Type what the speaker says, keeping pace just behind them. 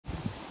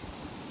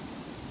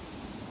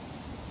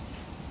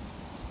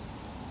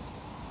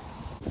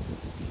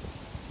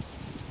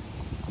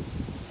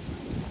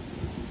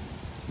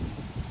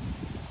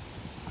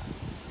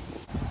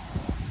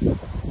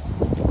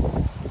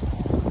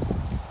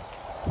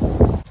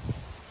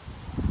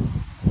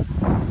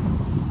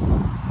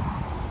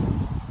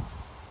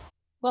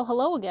Well,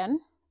 hello again.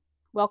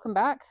 Welcome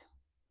back.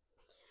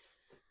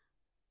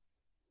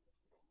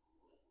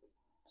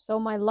 So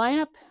my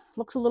lineup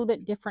looks a little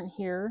bit different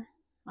here.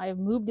 I've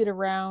moved it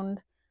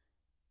around,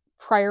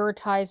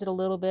 prioritized it a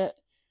little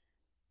bit.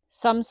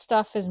 Some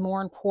stuff is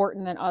more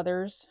important than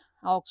others.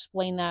 I'll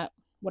explain that,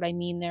 what I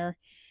mean there.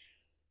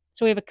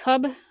 So we have a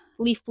Cub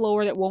leaf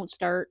blower that won't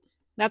start.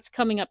 That's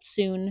coming up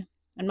soon.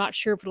 I'm not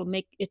sure if it'll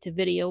make it to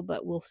video,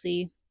 but we'll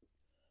see.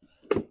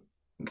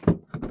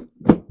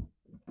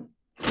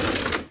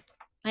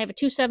 I have a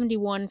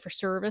 271 for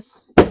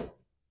service.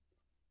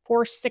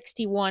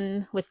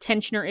 461 with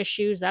tensioner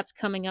issues. That's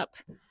coming up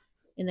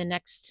in the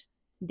next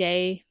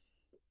day.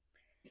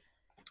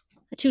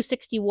 A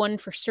 261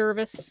 for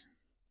service.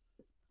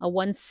 A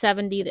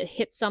 170 that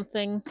hit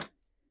something.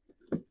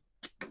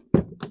 A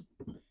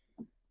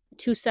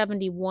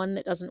 271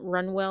 that doesn't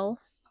run well.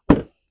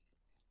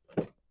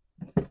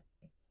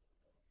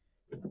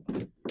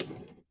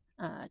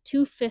 A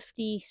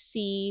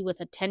 250C with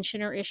a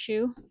tensioner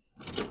issue.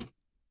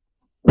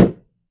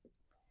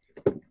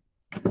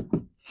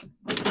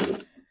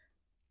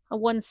 A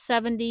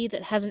 170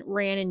 that hasn't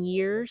ran in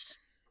years.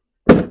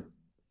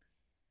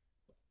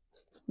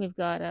 We've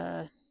got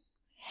a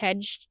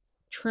hedge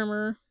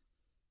trimmer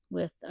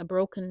with a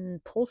broken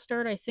pull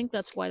start. I think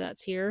that's why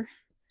that's here.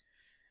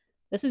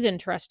 This is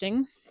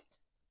interesting.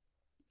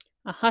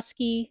 A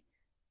Husky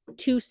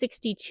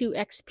 262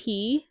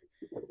 XP.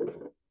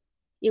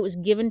 It was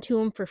given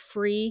to him for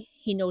free.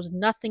 He knows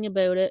nothing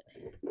about it.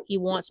 He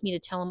wants me to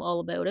tell him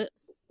all about it.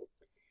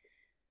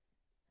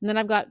 And then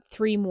I've got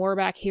three more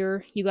back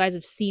here. You guys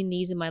have seen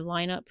these in my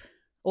lineup.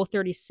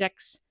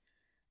 036,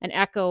 an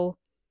Echo,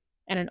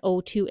 and an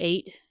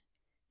 028.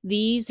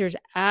 These, there's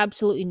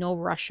absolutely no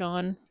rush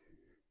on.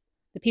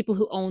 The people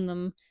who own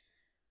them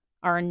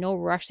are in no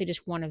rush. They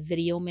just want a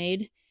video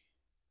made.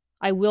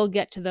 I will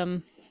get to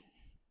them,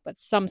 but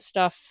some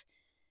stuff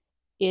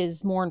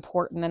is more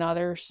important than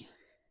others.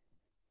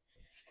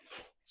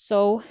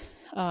 So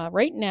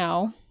right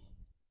now,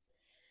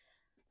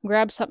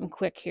 grab something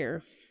quick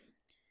here.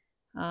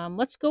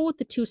 Let's go with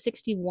the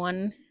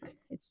 261.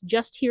 It's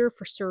just here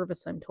for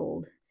service, I'm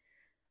told.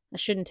 That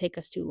shouldn't take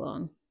us too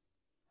long.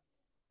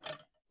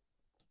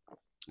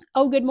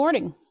 Oh, good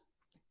morning.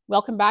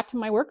 Welcome back to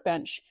my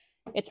workbench.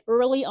 It's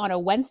early on a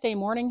Wednesday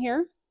morning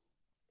here.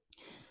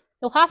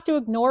 You'll have to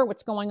ignore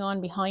what's going on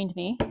behind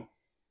me.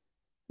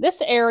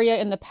 This area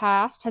in the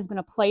past has been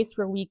a place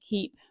where we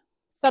keep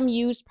some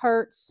used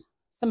parts,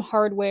 some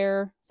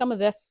hardware, some of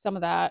this, some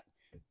of that.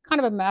 Kind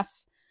of a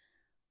mess.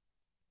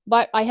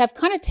 But I have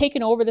kind of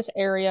taken over this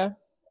area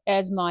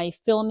as my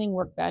filming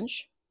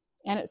workbench.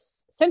 And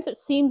since it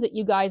seems that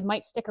you guys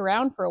might stick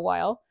around for a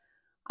while,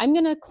 I'm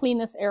going to clean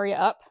this area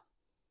up,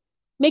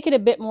 make it a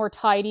bit more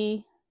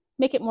tidy,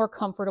 make it more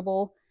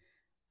comfortable.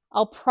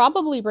 I'll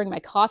probably bring my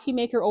coffee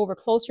maker over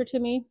closer to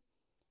me.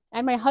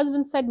 And my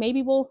husband said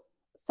maybe we'll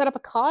set up a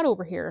cot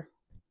over here.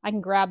 I can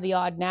grab the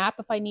odd nap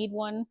if I need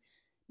one,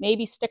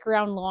 maybe stick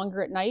around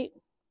longer at night,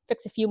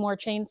 fix a few more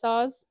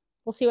chainsaws.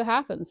 We'll see what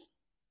happens.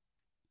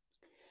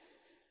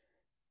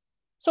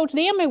 So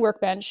today on my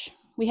workbench,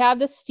 we have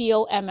this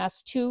Stihl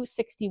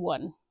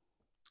MS261.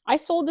 I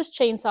sold this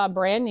chainsaw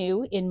brand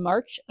new in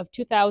March of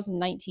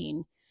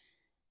 2019.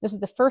 This is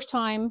the first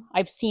time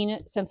I've seen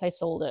it since I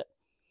sold it.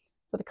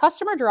 So the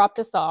customer dropped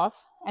this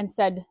off and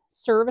said,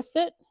 service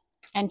it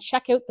and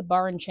check out the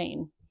bar and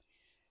chain.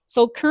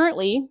 So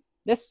currently,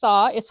 this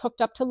saw is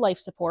hooked up to life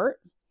support.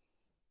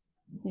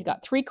 He's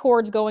got 3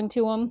 cords going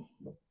to him.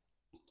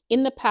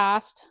 In the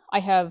past,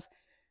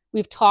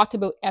 we've talked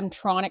about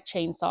Mtronic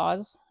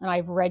chainsaws, and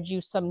I've read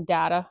you some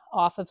data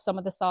off of some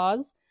of the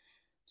saws.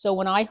 So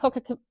when I hook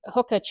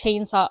a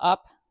chainsaw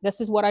up, this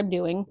is what I'm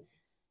doing,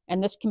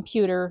 and this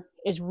computer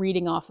is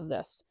reading off of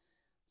this.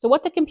 So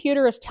what the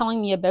computer is telling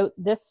me about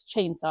this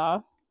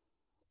chainsaw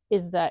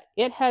is that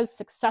it has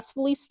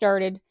successfully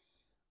started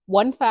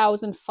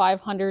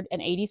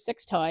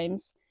 1,586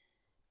 times,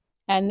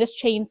 and this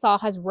chainsaw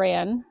has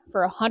ran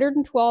for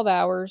 112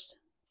 hours,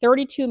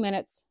 32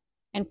 minutes,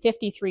 and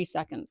 53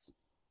 seconds.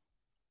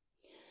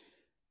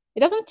 It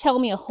doesn't tell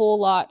me a whole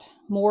lot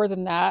more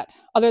than that,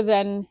 other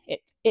than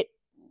it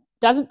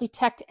doesn't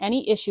detect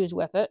any issues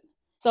with it.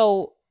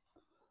 So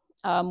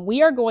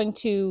we are going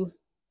to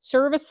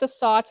service the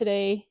saw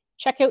today,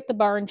 check out the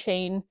bar and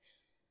chain.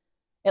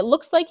 It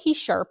looks like he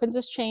sharpens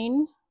his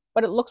chain,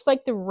 but it looks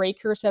like the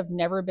rakers have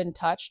never been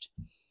touched.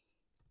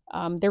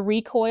 The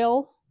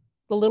recoil,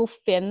 the little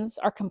fins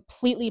are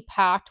completely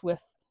packed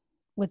with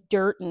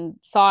dirt and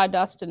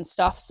sawdust and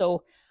stuff.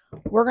 So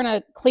we're going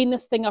to clean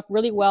this thing up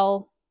really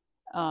well,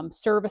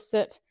 service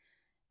it,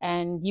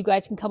 and you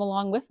guys can come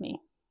along with me.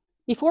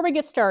 Before we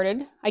get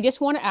started, I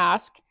just want to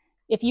ask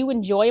if you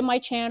enjoy my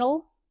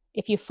channel,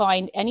 if you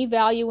find any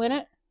value in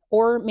it,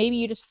 or maybe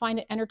you just find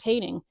it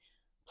entertaining,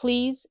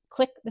 please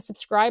click the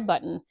subscribe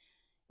button.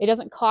 It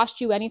doesn't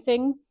cost you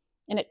anything,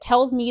 and it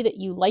tells me that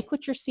you like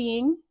what you're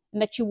seeing and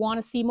that you want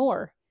to see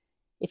more.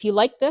 If you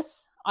like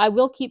this, I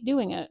will keep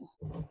doing it.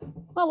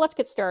 Well, let's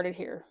get started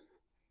here.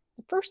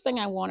 The first thing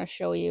I want to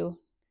show you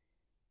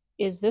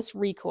is this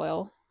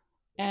recoil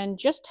and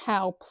just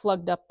how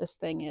plugged up this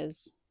thing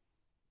is.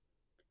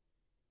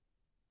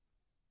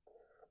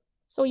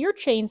 So your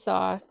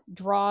chainsaw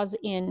draws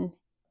in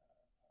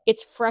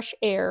its fresh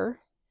air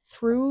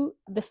through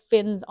the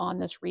fins on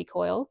this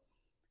recoil.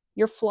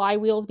 Your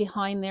flywheel's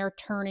behind there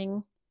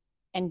turning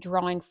and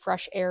drawing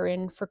fresh air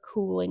in for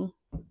cooling.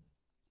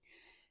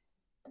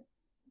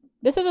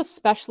 This is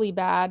especially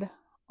bad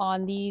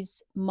on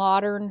these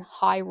modern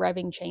high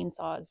revving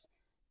chainsaws.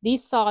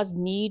 These saws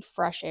need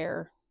fresh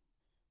air.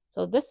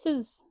 So this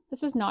is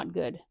not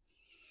good.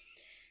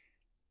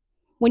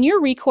 When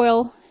your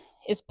recoil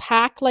is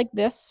packed like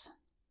this,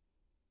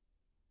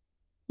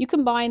 you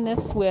combine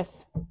this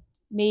with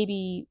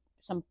maybe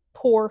some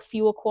poor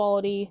fuel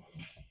quality,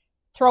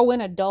 throw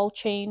in a dull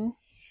chain,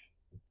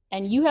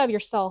 and you have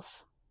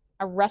yourself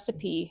a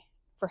recipe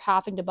for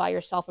having to buy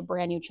yourself a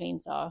brand new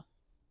chainsaw.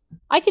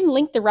 I can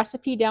link the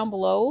recipe down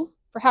below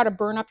for how to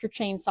burn up your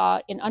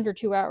chainsaw in under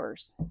 2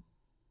 hours.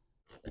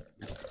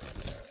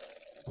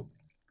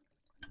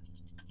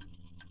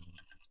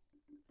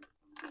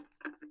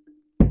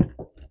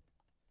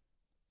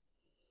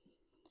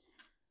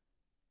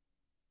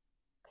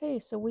 Okay,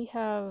 so we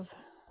have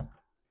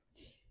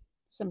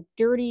some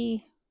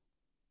dirty,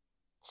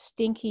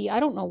 stinky, I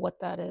don't know what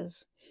that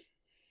is.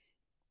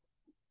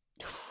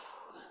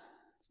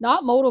 It's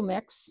not Moto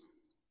Mix.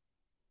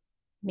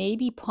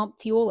 Maybe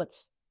pump fuel.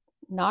 It's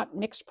not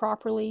mixed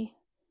properly.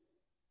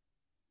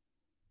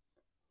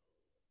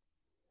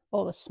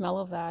 Oh, the smell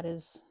of that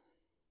is...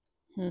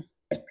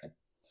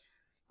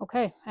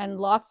 Okay, and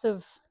lots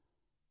of...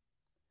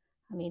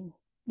 I mean,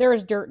 there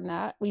is dirt in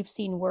that. We've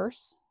seen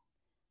worse.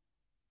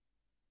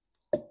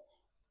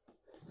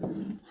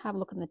 Have a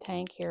look in the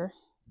tank here.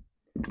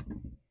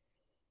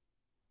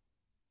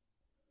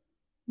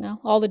 Now,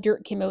 all the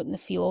dirt came out in the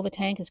fuel. The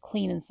tank is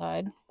clean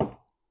inside.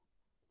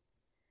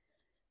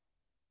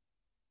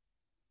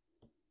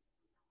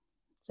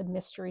 It's a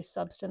mystery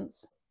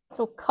substance.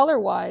 So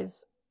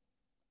color-wise,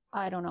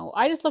 I don't know.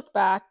 I just looked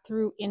back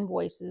through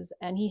invoices,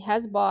 and he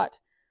has bought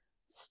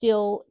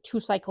Stihl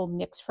 2-cycle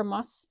mix from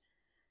us.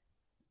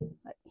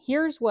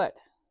 Here's what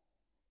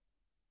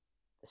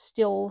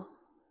Stihl,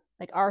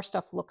 like our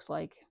stuff, looks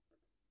like,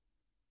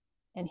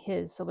 and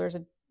his. So there's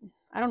a,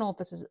 I don't know if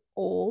this is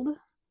old.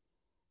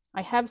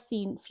 I have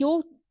seen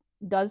fuel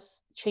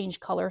does change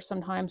color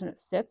sometimes when it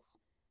sits.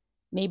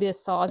 Maybe the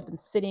saw has been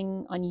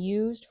sitting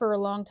unused for a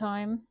long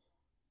time.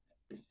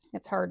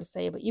 It's hard to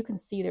say, but you can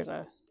see there's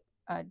a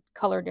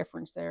color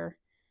difference there.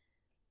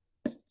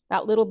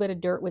 That little bit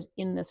of dirt was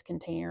in this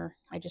container.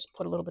 I just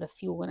put a little bit of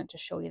fuel in it to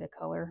show you the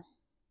color.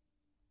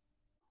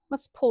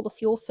 Let's pull the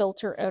fuel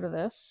filter out of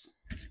this.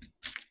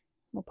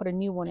 We'll put a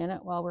new one in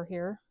it while we're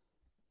here.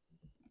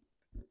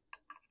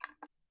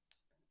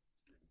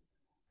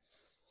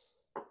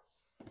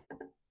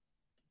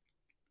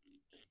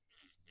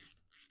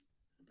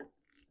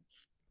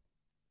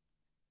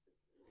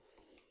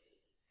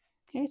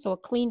 Okay, so a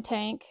clean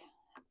tank,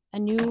 a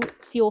new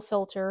fuel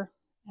filter,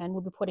 and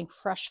we'll be putting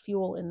fresh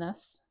fuel in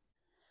this.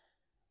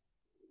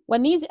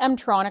 When these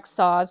Mtronic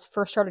saws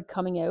first started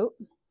coming out,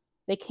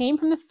 they came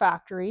from the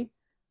factory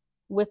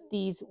with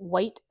these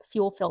white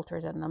fuel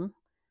filters in them,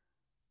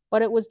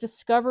 but it was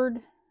discovered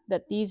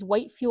that these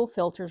white fuel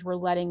filters were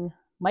letting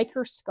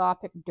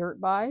microscopic dirt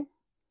by,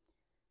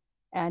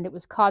 and it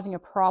was causing a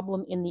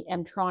problem in the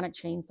Mtronic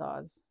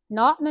chainsaws.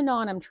 Not in the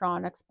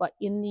non-Mtronics, but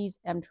in these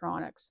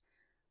Mtronics.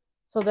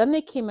 So then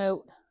they came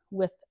out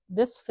with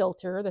this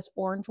filter, this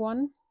orange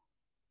one,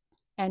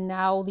 and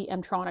now the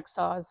Mtronic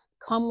saws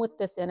come with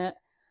this in it.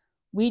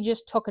 We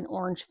just took an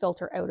orange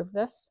filter out of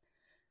this.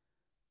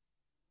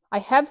 I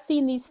have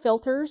seen these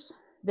filters.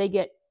 They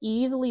get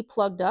easily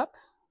plugged up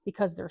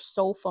because they're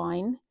so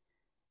fine.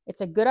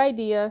 It's a good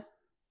idea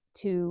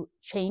to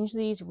change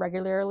these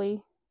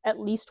regularly,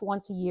 at least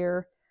once a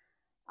year.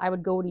 I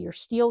would go to your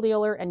Stihl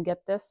dealer and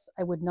get this.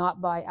 I would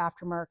not buy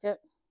aftermarket.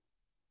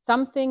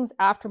 Some things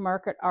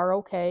aftermarket are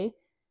okay.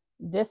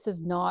 This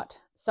is not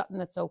something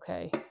that's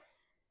okay.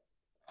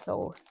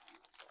 So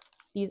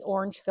these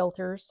orange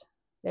filters,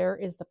 there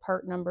is the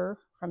part number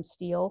from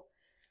Stihl.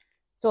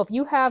 So if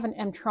you have an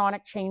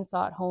Mtronic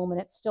chainsaw at home and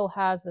it still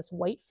has this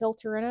white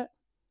filter in it,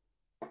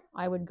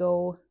 I would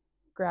go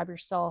grab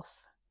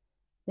yourself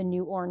the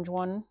new orange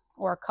one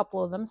or a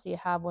couple of them so you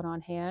have one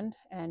on hand,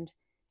 and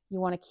you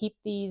want to keep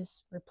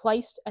these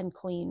replaced and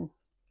clean.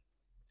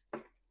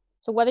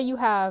 So whether you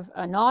have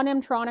a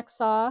non-Mtronic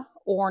saw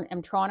or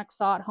an Mtronic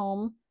saw at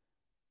home,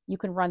 you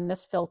can run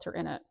this filter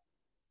in it.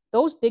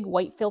 Those big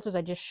white filters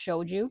I just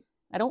showed you,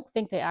 I don't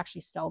think they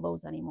actually sell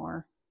those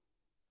anymore.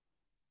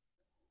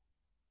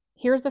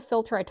 Here's the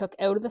filter I took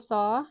out of the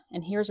saw,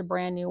 and here's a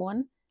brand new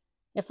one.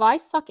 If I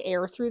suck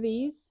air through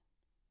these,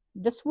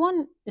 this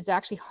one is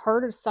actually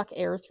harder to suck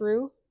air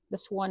through.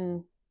 This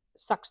one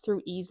sucks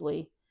through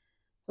easily.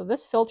 So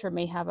this filter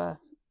may have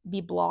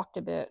be blocked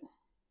a bit.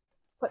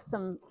 Put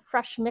some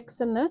fresh mix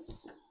in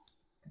this.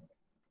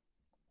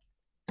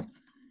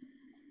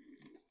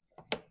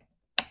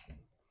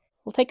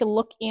 We'll take a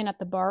look in at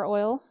the bar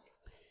oil.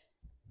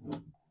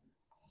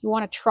 You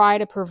want to try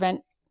to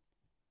prevent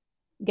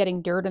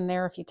getting dirt in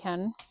there if you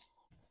can.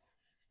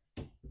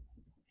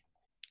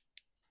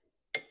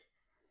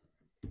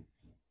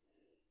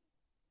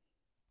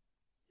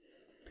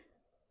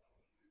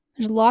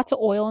 There's lots of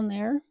oil in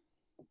there,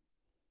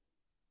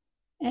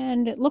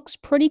 and it looks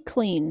pretty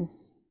clean.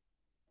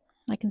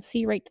 I can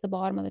see right to the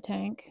bottom of the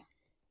tank.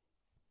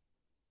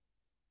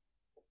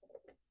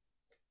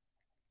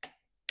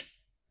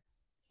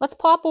 Let's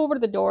pop over to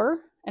the door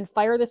and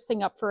fire this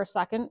thing up for a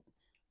second.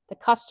 The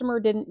customer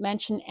didn't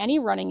mention any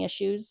running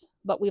issues,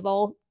 but we've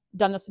all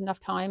done this enough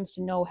times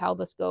to know how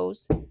this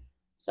goes.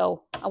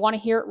 So I want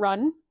to hear it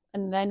run,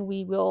 and then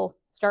we will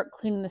start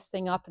cleaning this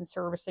thing up and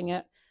servicing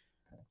it.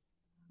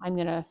 I'm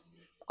going to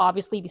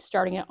obviously be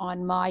starting it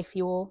on my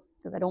fuel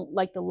because I don't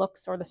like the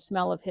looks or the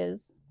smell of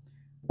his.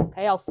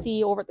 Okay, I'll see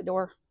you over at the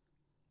door.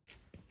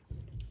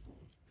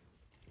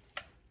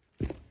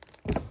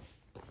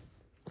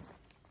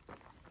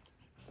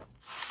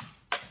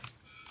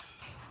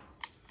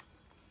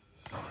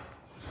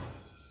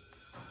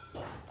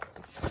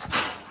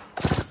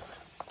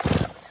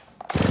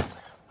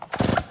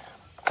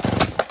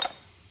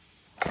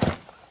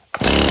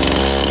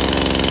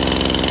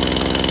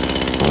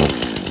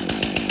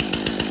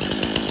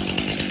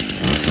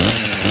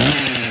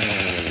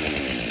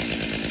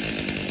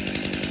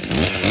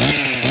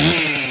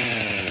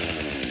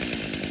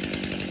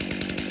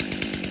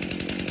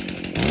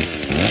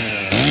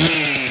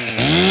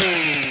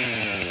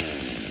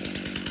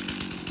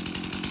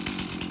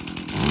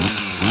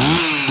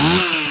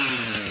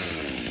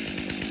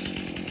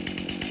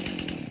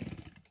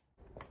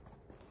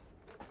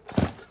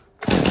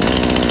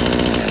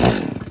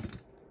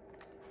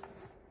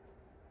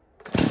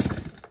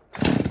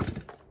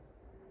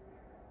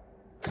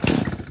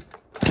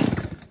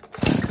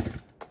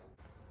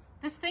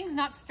 This thing's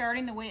not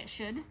starting the way it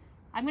should.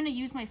 I'm going to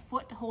use my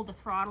foot to hold the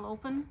throttle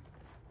open.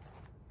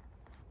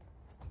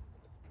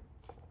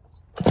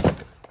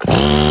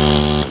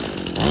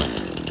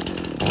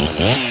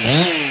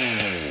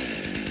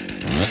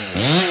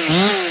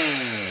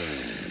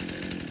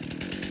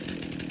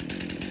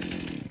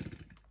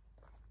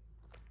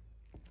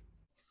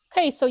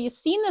 Okay, so you've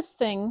seen this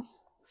thing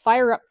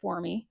fire up for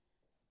me,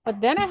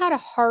 but then I had a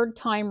hard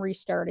time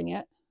restarting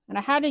it, and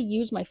I had to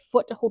use my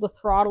foot to hold the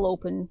throttle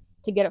open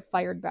to get it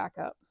fired back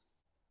up.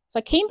 So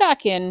I came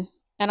back in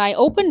and I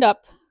opened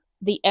up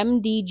the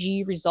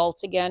MDG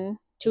results again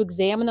to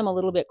examine them a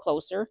little bit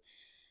closer.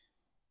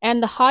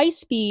 And the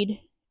high-speed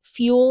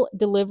fuel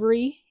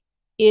delivery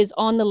is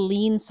on the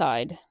lean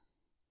side,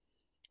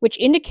 which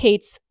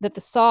indicates that the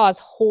saw is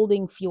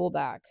holding fuel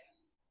back.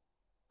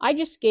 I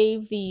just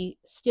gave the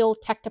Stihl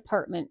Tech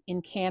Department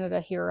in Canada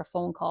here a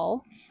phone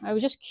call. I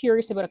was just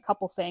curious about a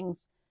couple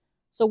things.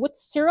 So with the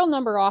serial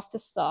number off the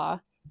saw,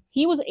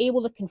 he was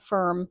able to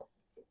confirm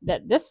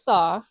that this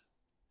saw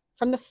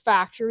from the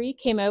factory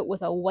came out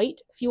with a white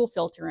fuel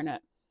filter in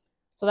it.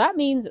 So that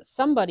means that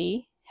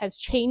somebody has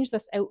changed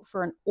this out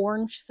for an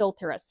orange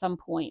filter at some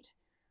point.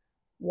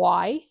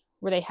 Why?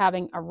 Were they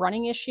having a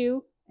running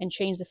issue and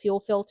changed the fuel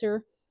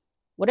filter?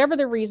 Whatever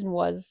the reason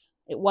was,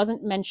 it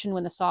wasn't mentioned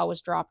when the saw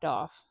was dropped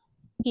off.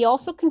 He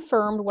also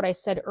confirmed what I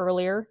said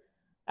earlier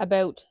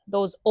about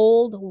those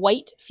old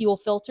white fuel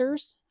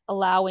filters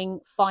allowing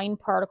fine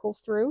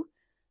particles through.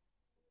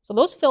 So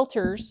those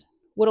filters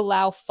would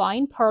allow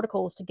fine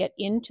particles to get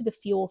into the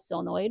fuel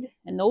solenoid,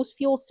 and those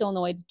fuel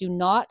solenoids do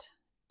not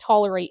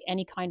tolerate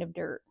any kind of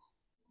dirt.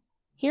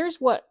 Here's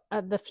what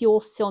the fuel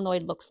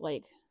solenoid looks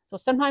like. So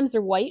sometimes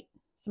they're white,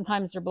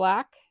 sometimes they're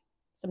black,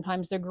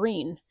 sometimes they're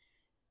green.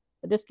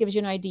 But this gives you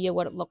an idea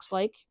what it looks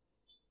like.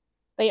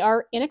 They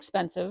are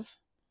inexpensive.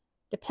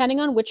 Depending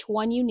on which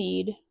one you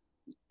need,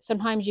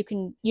 sometimes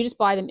you just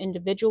buy them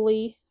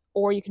individually,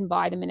 or you can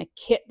buy them in a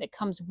kit that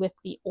comes with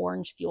the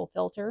orange fuel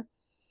filter.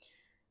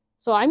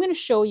 So I'm going to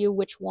show you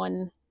which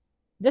one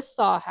this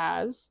saw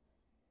has,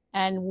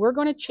 and we're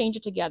going to change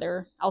it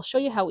together. I'll show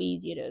you how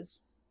easy it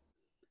is.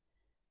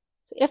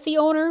 So if the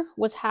owner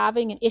was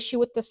having an issue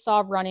with this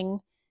saw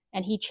running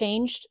and he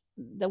changed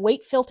the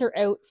white filter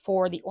out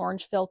for the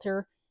orange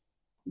filter,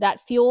 that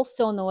fuel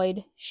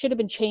solenoid should have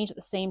been changed at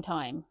the same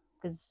time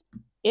because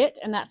it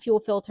and that fuel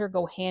filter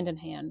go hand in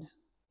hand.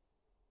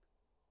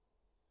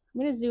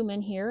 I'm going to zoom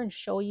in here and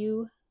show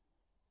you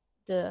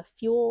the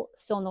fuel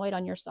solenoid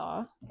on your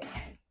saw.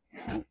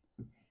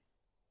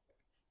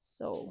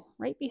 So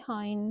right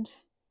behind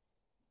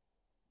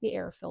the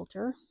air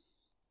filter,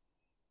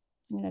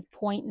 I'm going to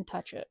point and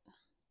touch it.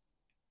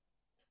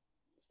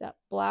 It's that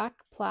black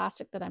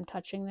plastic that I'm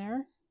touching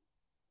there.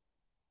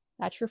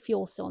 That's your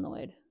fuel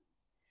solenoid.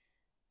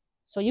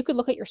 So you could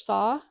look at your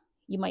saw.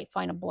 You might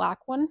find a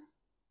black one.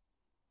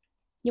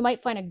 You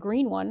might find a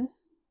green one,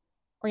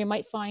 or you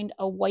might find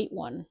a white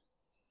one.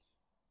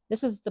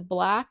 This is the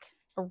black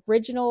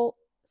original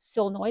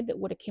solenoid that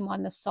would have came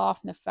on the saw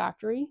from the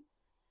factory.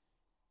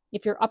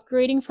 If you're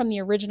upgrading from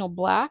the original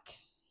black,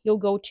 you'll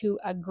go to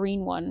a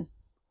green one.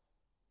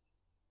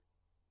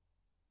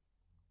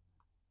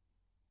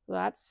 So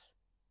that's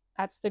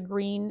the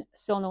green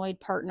solenoid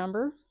part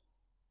number.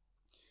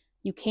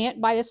 You can't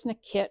buy this in a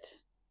kit.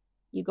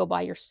 You go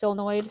buy your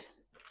solenoid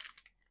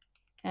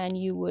and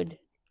you would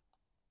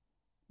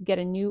get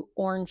a new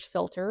orange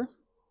filter.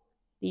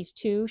 These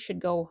two should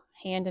go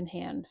hand in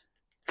hand.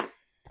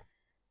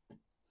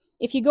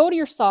 If you go to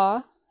your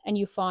saw and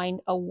you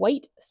find a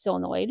white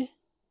solenoid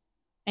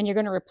and you're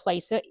going to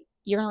replace it,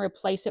 you're going to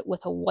replace it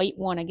with a white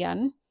one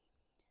again.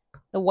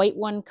 The white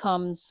one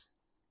comes,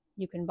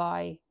 you can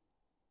buy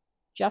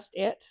just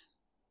it,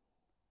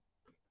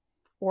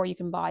 or you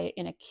can buy it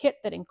in a kit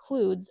that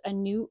includes a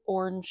new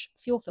orange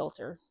fuel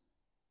filter.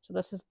 So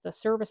this is the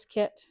service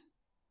kit.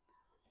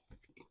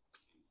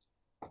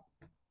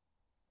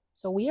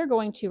 So we are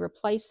going to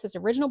replace this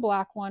original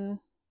black one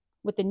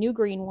with the new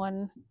green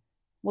one.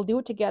 We'll do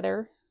it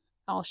together.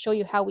 I'll show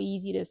you how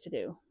easy it is to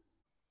do.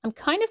 I'm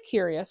kind of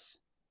curious,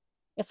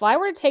 if I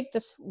were to take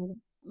this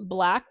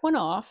black one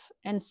off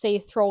and say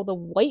throw the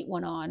white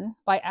one on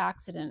by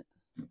accident,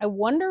 I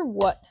wonder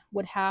what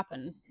would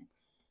happen.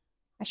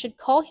 I should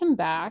call him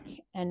back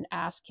and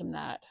ask him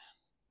that.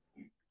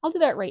 I'll do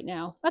that right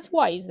now. That's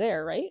why he's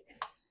there, right?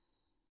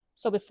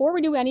 So before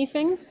we do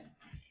anything,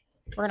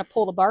 we're going to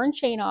pull the bar and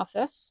chain off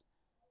this.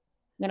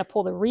 I'm going to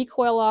pull the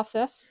recoil off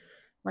this.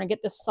 We're going to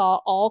get this saw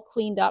all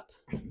cleaned up,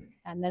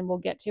 and then we'll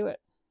get to it.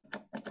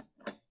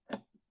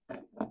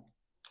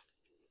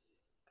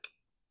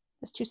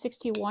 This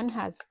 261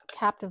 has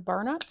captive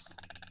bar nuts.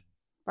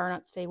 Bar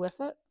nuts stay with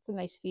it. It's a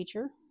nice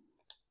feature.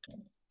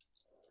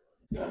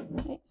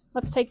 Okay,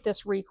 let's take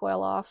this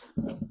recoil off.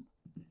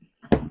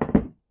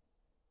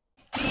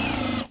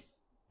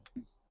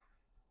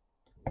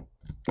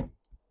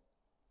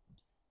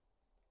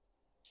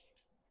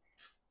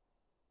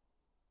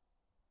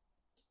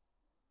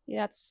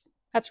 Yeah,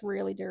 that's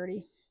really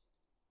dirty.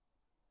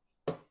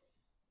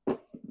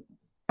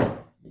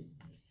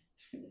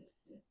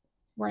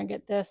 We're going to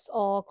get this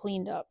all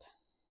cleaned up.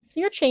 So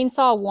your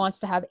chainsaw wants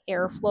to have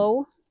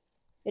airflow.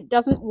 It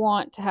doesn't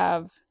want to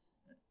have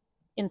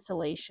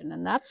insulation,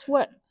 and that's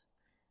what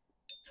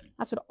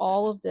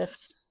all of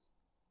this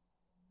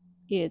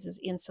is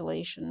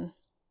insulation.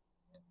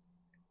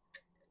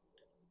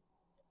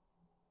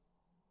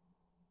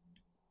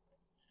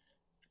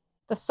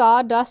 The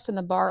sawdust and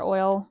the bar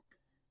oil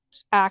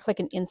just act like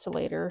an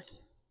insulator.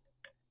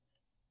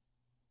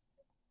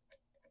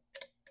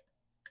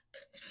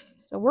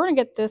 So we're going to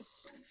get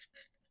this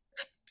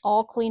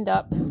all cleaned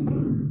up.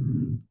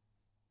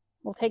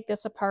 We'll take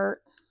this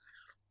apart,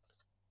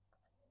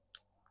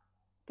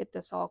 get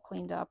this all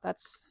cleaned up.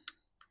 That's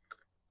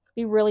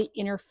be really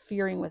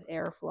interfering with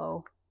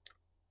airflow.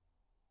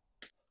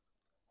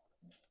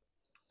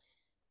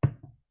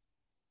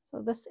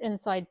 So this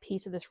inside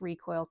piece of this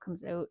recoil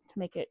comes out to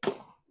make it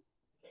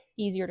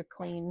easier to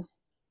clean.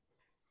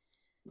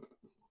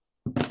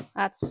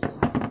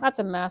 That's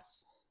a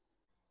mess.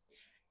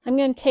 I'm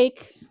going to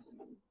take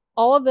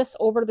all of this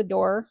over to the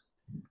door.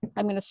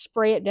 I'm going to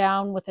spray it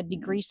down with a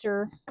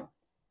degreaser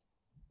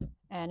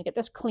and get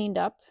this cleaned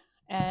up,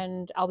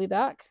 and I'll be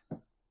back.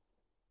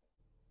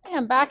 Okay,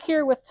 I'm back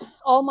here with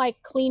all my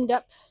cleaned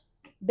up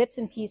bits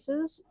and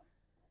pieces.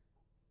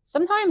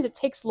 Sometimes it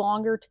takes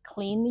longer to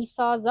clean these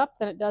saws up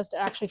than it does to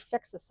actually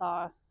fix a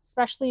saw,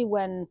 especially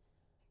when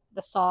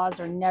the saws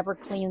are never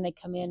clean. They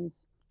come in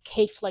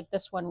caked like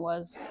this one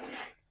was.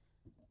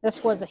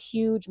 This was a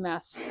huge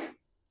mess.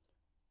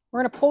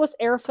 We're going to pull this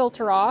air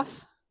filter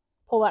off,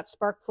 pull that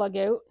spark plug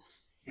out.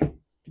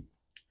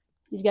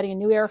 He's getting a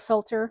new air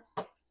filter.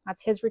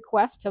 That's his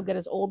request. He'll get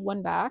his old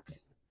one back.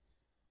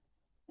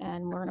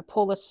 And we're going to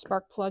pull this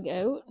spark plug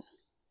out.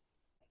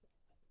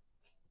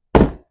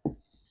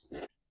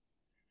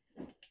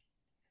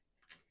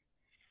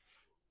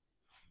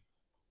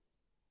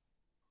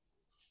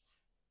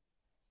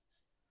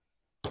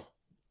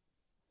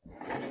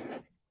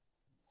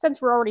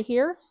 Since we're already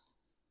here,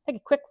 take a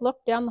quick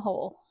look down the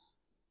hole.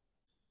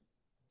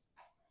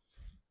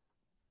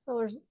 So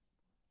there's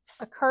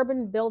a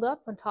carbon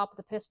buildup on top of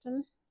the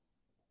piston.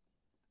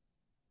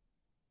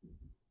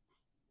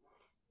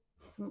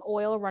 Some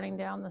oil running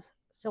down the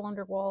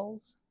cylinder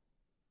walls.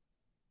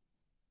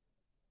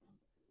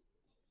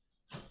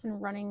 It's been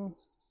running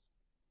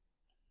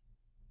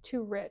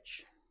too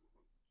rich.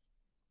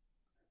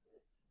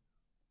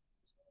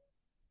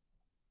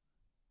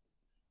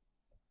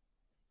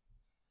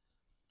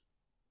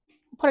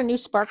 Put a new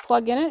spark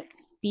plug in it,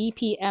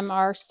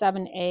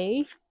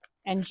 BPMR7A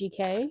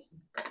NGK,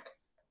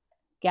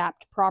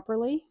 gapped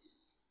properly.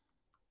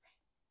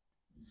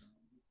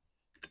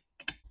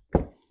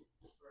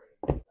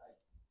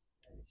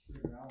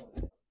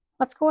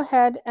 Let's go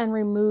ahead and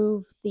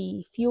remove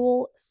the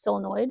fuel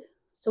solenoid.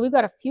 So we've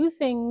got a few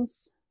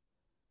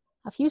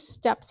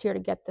steps here to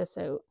get this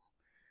out.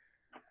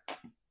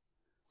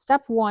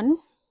 Step one,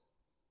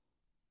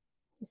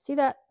 you see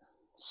that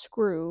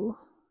screw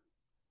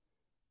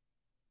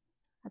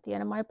at the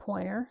end of my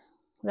pointer?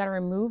 We got to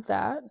remove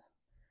that.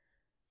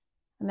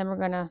 And then we're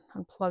going to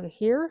unplug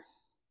here,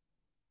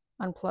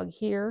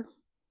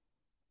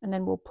 and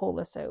then we'll pull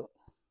this out.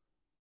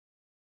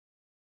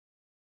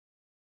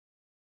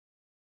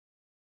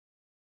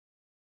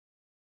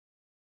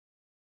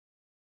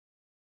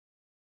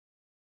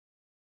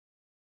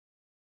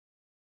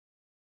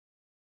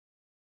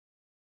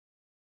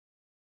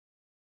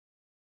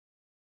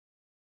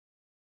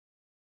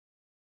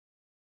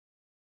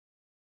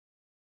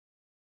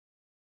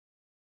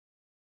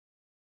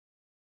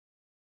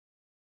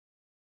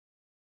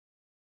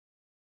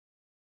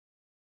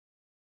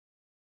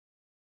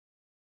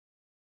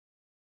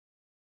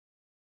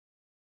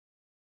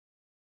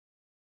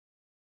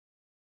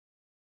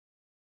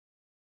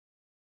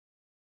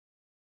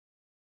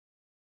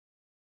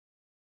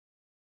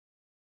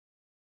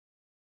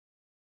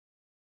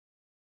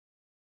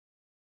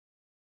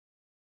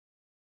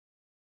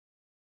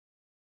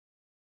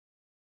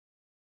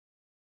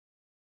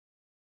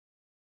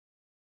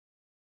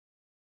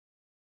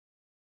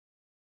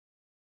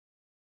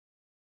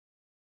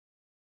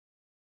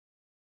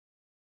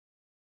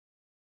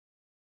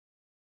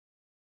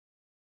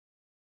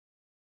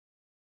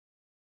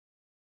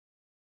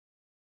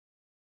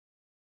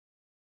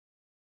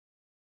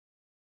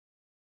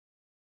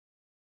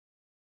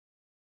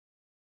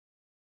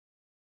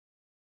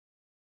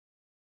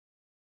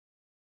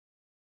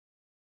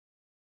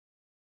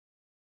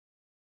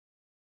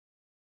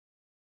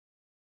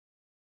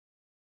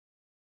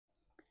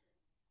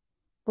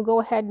 We'll go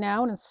ahead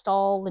now and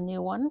install the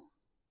new one.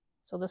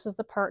 So this is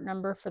the part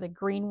number for the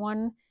green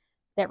one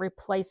that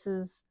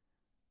replaces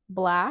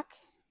black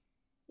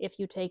if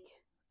you take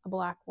a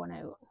black one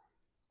out.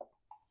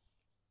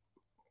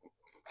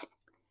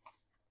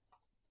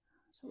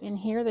 So in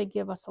here they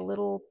give us a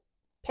little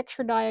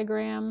picture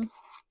diagram,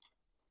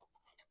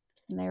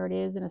 and there it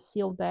is in a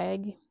sealed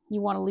bag. You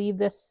want to leave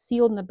this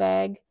sealed in the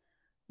bag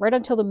right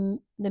until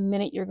the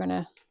minute you're going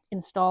to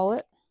install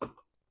it.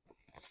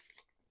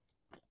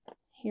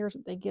 Here's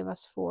what they give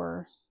us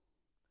for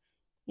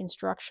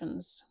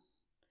instructions.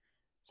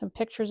 Some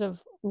pictures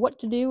of what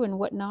to do and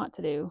what not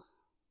to do.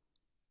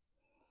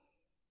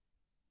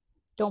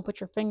 Don't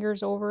put your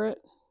fingers over it,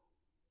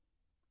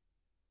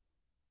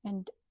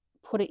 and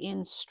put it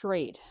in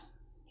straight.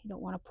 You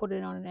don't want to put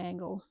it on an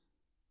angle.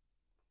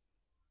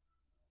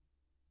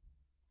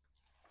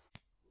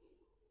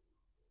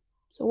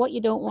 So what you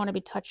don't want to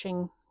be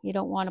touching, you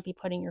don't want to be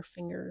putting your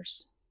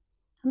fingers.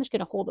 I'm just going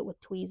to hold it with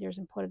tweezers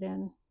and put it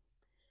in.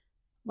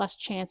 Less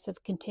chance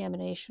of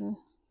contamination.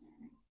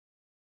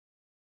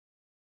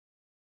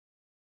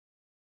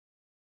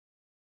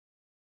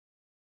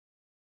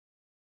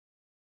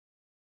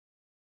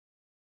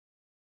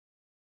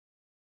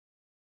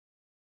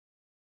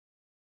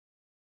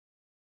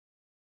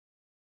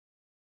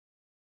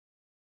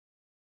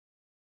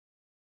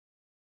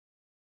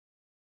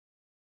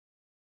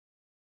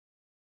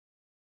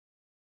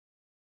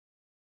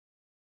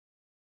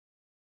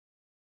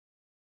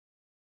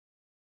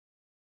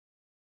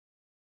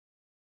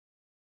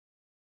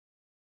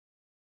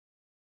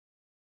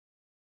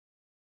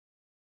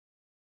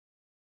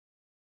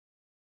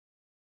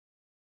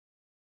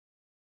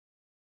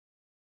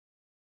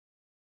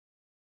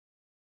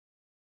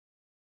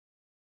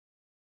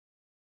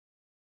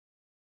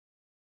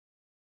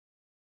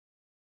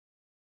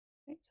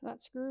 Okay, so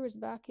that screw is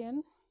back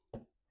in.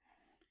 Now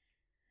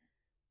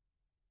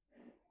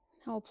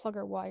we'll plug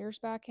our wires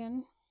back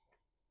in.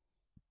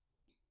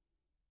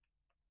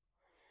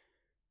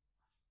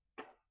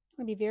 I'm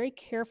going to be very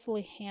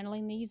carefully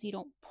handling these. You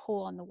don't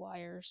pull on the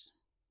wires.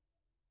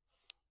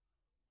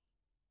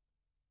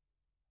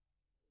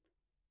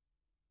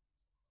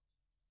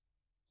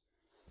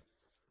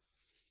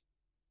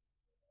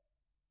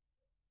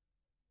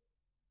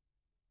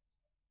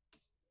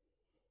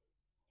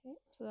 Okay,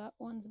 so that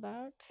one's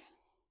back.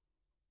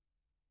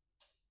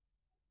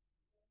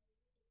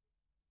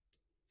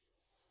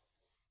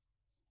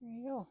 There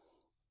you go.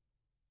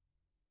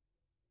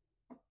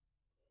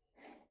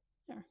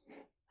 There.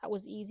 That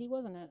was easy,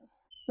 wasn't it?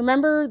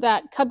 Remember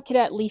that Cub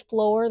Cadet leaf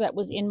blower that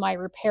was in my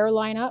repair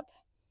lineup?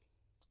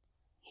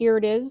 Here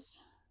it is.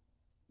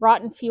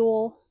 Rotten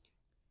fuel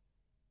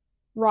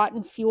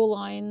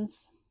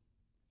lines.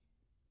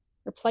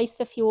 Replace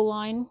the fuel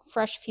line,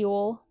 fresh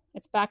fuel.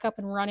 It's back up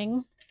and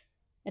running.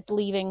 It's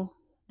leaving.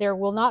 There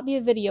will not be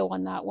a video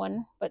on that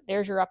one, but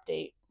there's your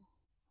update.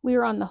 We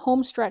are on the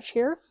home stretch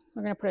here.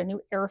 We're going to put a new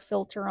air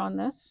filter on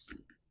this.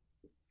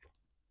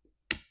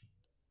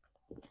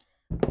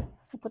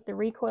 We'll put the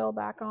recoil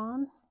back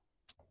on.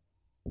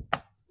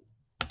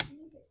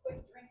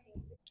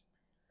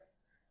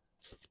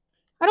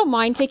 I don't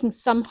mind taking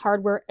some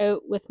hardware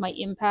out with my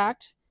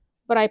impact,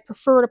 but I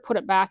prefer to put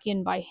it back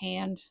in by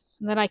hand,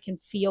 and then I can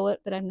feel it,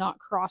 that I'm not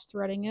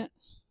cross-threading it.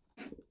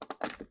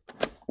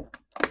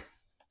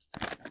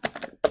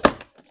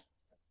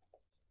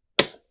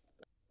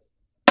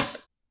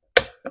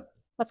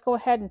 Let's go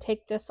ahead and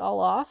take this all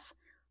off.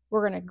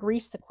 We're going to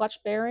grease the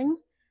clutch bearing,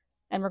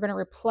 and we're going to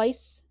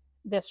replace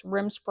this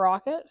rim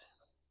sprocket.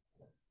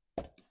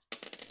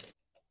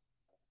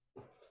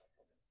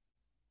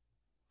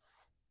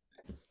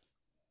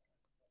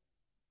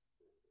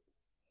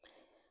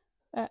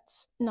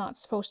 That's not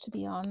supposed to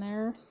be on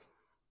there.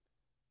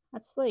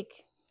 That's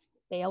like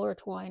baler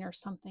twine or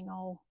something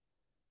all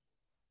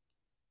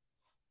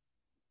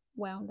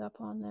wound up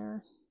on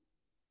there.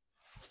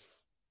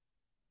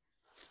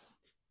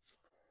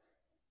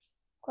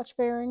 Clutch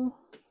bearing.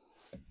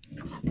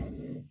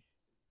 The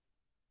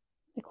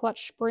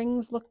clutch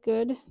springs look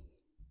good.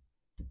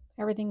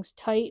 Everything's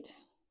tight.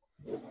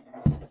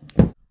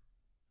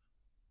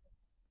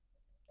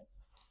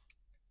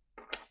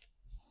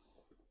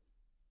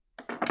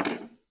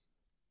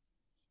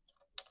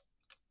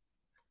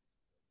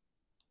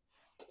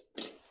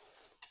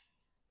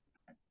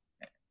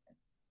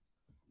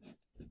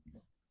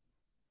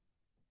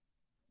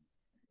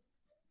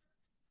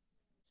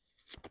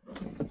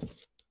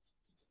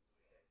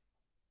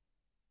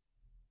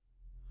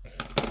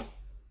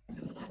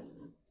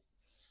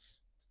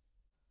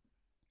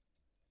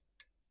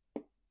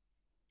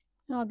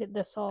 I'll get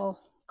this all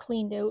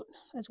cleaned out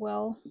as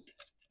well.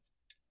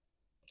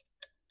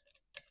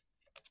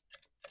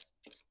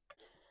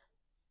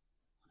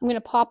 I'm going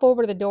to pop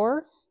over to the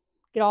door,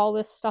 get all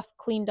this stuff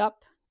cleaned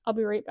up. I'll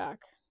be right back.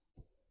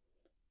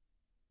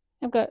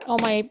 I've got all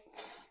my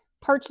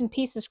parts and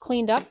pieces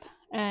cleaned up,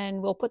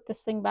 and we'll put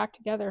this thing back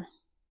together.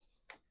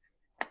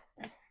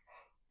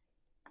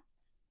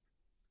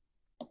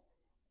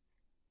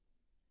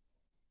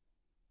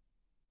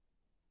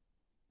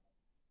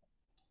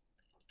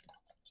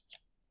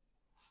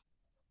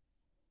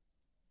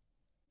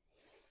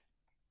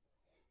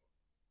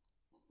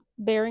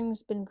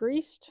 Bearing's been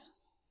greased.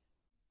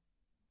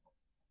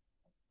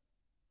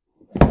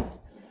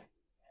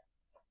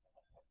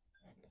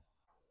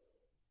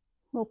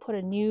 We'll put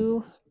a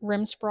new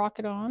rim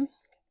sprocket on.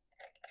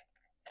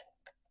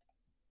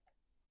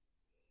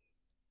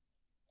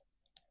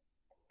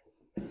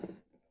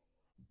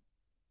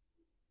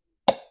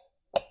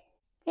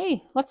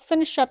 Okay, let's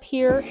finish up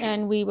here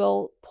and we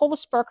will pull the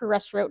spark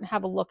arrestor out and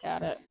have a look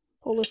at it.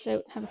 Pull this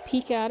out, have a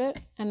peek at it,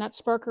 and that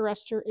spark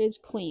arrestor is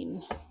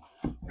clean.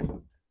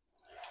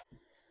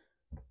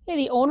 Okay,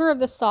 the owner of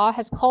the saw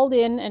has called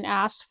in and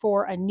asked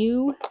for a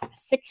new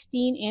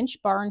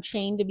 16-inch bar and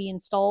chain to be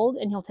installed,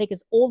 and he'll take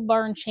his old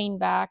bar and chain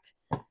back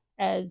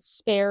as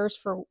spares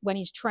for when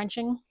he's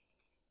trenching.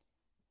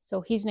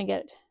 So he's going to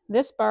get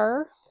this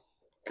bar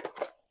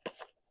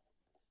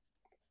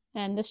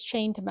and this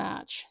chain to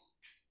match.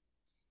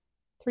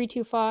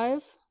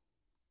 325,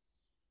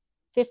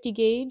 50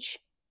 gauge,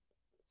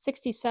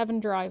 67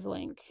 drive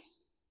link.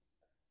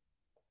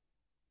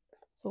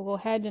 So we'll go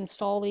ahead and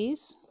install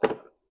these.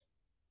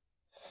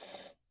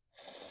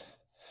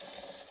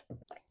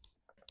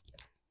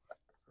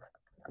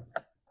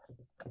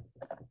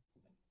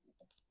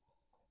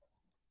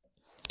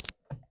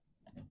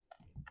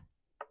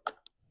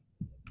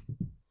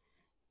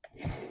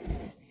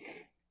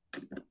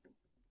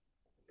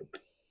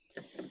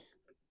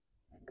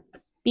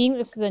 Being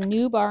this is a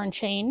new bar and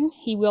chain,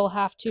 he will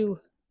have to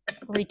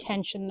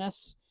retension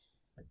this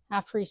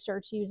after he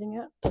starts using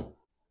it.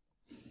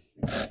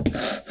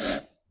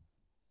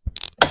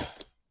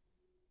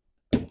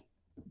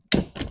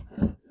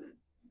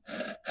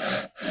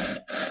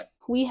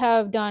 We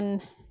have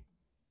done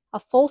a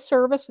full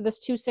service of this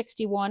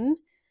 261.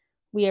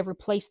 We have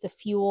replaced the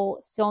fuel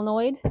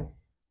solenoid.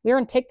 We're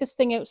going to take this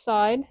thing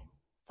outside,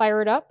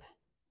 fire it up,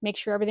 make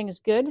sure everything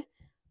is good.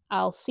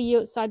 I'll see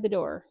you outside the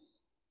door.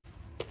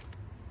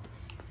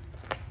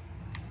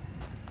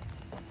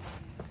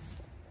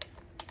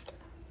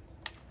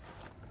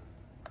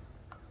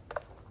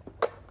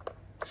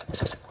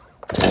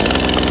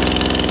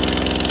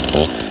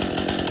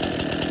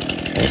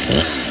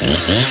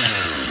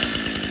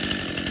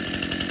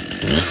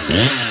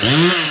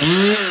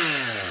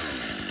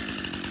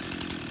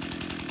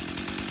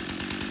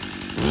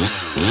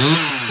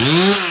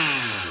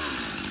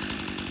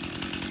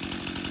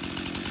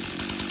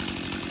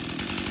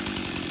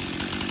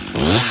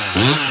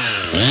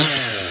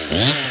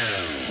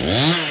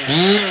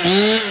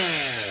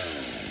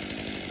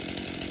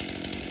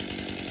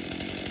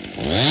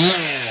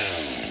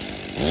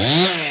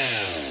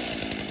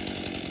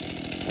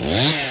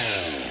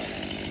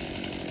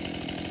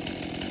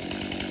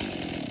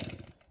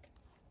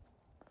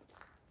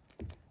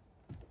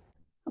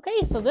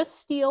 Okay, so this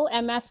Stihl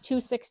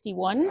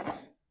MS261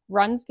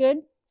 runs good,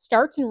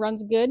 starts and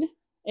runs good.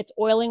 It's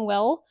oiling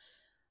well.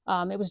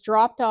 It was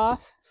dropped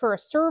off for a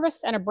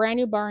service and a brand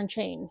new bar and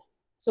chain.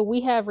 So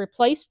we have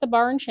replaced the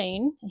bar and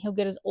chain, and he'll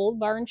get his old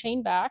bar and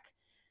chain back.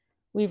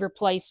 We've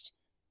replaced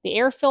the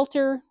air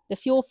filter, the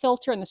fuel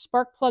filter, and the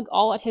spark plug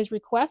all at his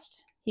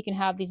request. He can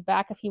have these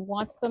back if he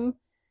wants them.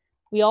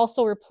 We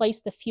also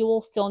replaced the fuel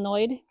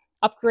solenoid,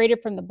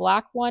 upgraded from the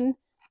black one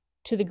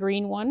to the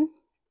green one,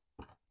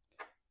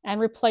 and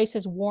replaced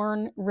his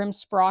worn rim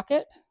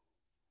sprocket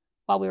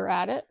while we were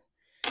at it.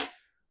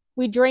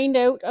 We drained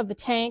out of the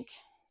tank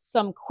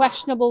some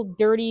questionable,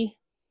 dirty,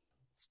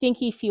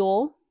 stinky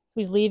fuel.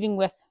 So he's leaving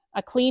with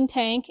a clean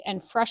tank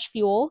and fresh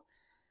fuel.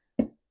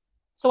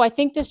 So I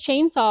think this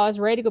chainsaw is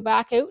ready to go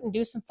back out and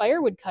do some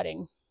firewood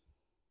cutting.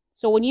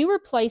 So when you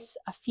replace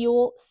a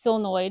fuel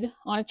solenoid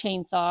on a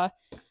chainsaw,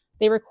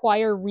 they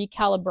require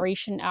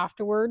recalibration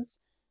afterwards.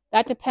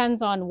 That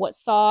depends on what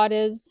saw it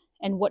is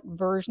and what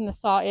version the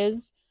saw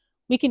is.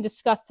 We can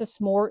discuss this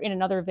more in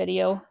another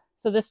video.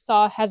 So this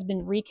saw has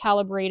been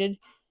recalibrated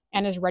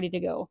and is ready to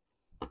go.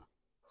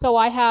 So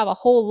I have a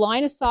whole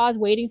line of saws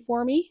waiting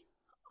for me.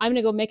 I'm going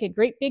to go make a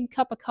great big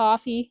cup of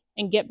coffee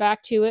and get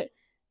back to it.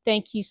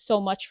 Thank you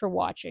so much for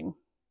watching.